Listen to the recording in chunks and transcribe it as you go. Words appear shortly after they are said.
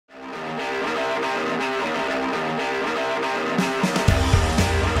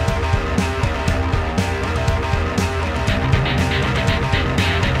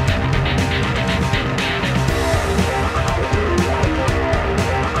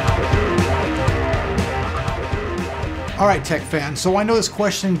All right, tech fans, so I know this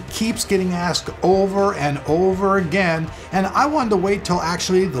question keeps getting asked over and over again, and I wanted to wait till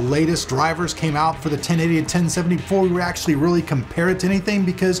actually the latest drivers came out for the 1080 and 1070 before we would actually really compare it to anything,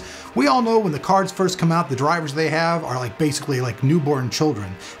 because we all know when the cards first come out, the drivers they have are basically like newborn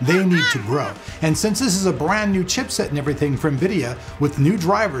children. They need to grow. And since this is a brand new chipset and everything from NVIDIA, with new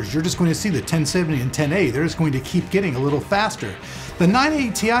drivers, you're just going to see the 1070 and 1080. They're just going to keep getting a little faster. The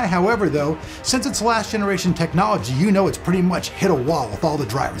 980 Ti, however, though, since it's last generation technology, you know it's pretty much hit a wall with all the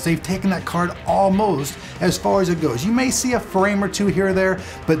drivers. They've taken that card almost as far as it goes. You may see a frame or two here or there,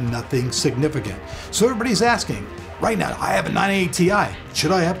 but nothing significant. So everybody's asking, right now, I have a 980 Ti.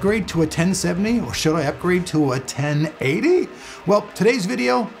 Should I upgrade to a 1070 or should I upgrade to a 1080? Well, today's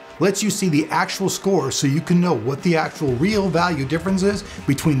video lets you see the actual score so you can know what the actual real value difference is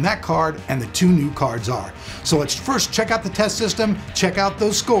between that card and the two new cards are. So let's first check out the test system, check out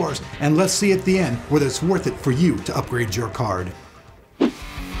those scores, and let's see at the end whether it's worth it for you to upgrade your card.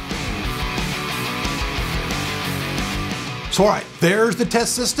 So all right, there's the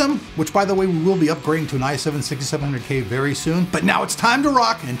test system, which by the way, we will be upgrading to an i7-6700K very soon. But now it's time to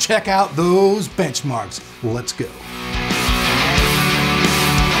rock and check out those benchmarks. Let's go.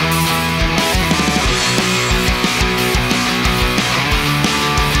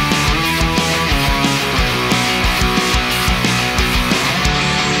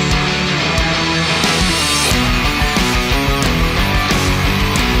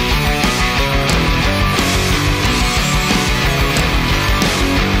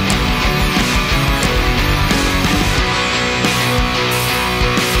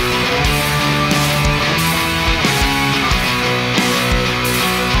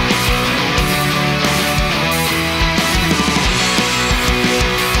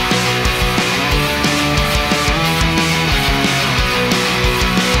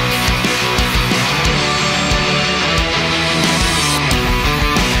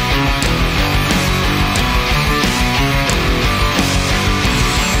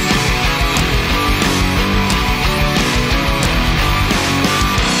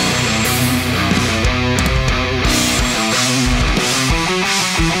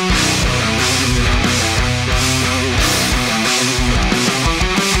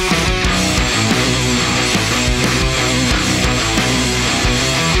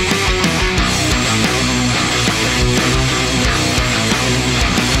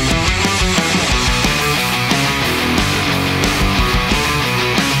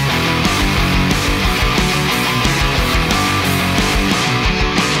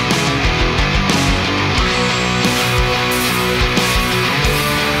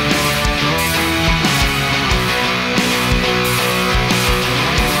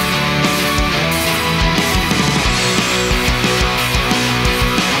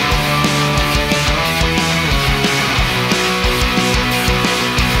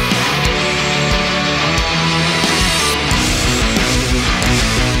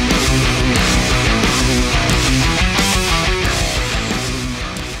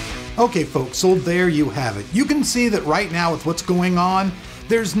 Okay folks, so there you have it. You can see that right now with what's going on,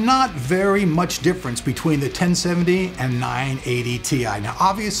 there's not very much difference between the 1070 and 980 Ti. Now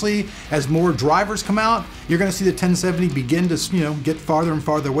obviously, as more drivers come out, you're gonna see the 1070 begin to get farther and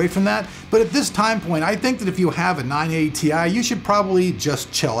farther away from that. But at this time point, I think that if you have a 980 Ti, you should probably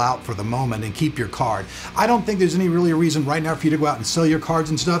just chill out for the moment and keep your card. I don't think there's any really reason right now for you to go out and sell your cards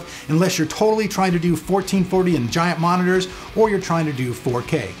and stuff, unless you're totally trying to do 1440 and giant monitors, or you're trying to do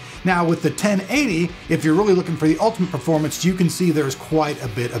 4K. Now with the 1080, if you're really looking for the ultimate performance, you can see there's quite a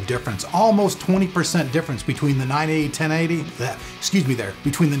bit of difference. Almost 20% difference between the 980, 1080,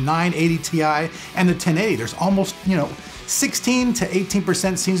 between the 980 Ti and the 1080. There's almost, 16 to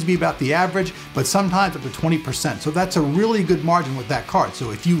 18% seems to be about the average, but sometimes up to 20%. So that's a really good margin with that card.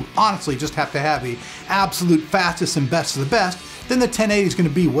 So if you honestly just have to have the absolute fastest and best of the best, then the 1080 is going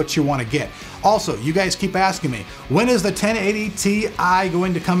to be what you want to get. Also, you guys keep asking me, when is the 1080 Ti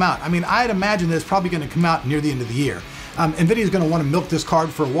going to come out? I mean, I'd imagine that it's probably going to come out near the end of the year. NVIDIA is going to want to milk this card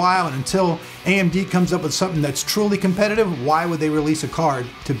for a while, and until AMD comes up with something that's truly competitive, why would they release a card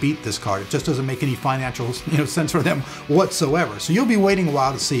to beat this card? It just doesn't make any financial sense for them whatsoever. So you'll be waiting a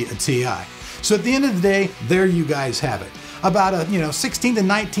while to see a Ti. So at the end of the day, there you guys have it. About a 16 to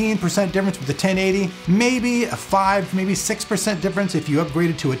 19% difference with the 1080, maybe a 5, maybe 6% difference if you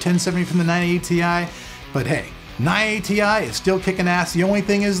upgraded to a 1070 from the 980 Ti. But hey, 980 Ti is still kicking ass. The only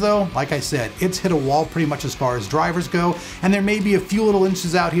thing is though, like I said, it's hit a wall pretty much as far as drivers go, and there may be a few little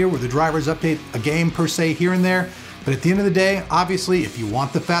instances out here where the drivers update a game per se here and there, But at the end of the day, obviously, if you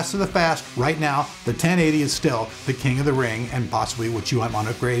want the fast of the fast, right now, the 1080 is still the king of the ring and possibly what you might want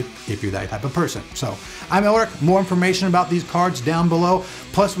to upgrade if you're that type of person. So I'm Elric. More information about these cards down below.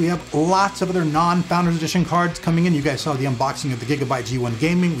 Plus, we have lots of other non-Founders Edition cards coming in. You guys saw the unboxing of the Gigabyte G1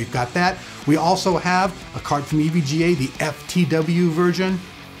 Gaming. We've got that. We also have a card from EVGA, the FTW version.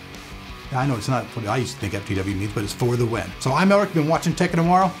 I know it's not what I used to think FTW means, but it's for the win. So I'm Elric, been watching Tech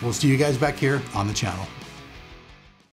Tomorrow. We'll see you guys back here on the channel.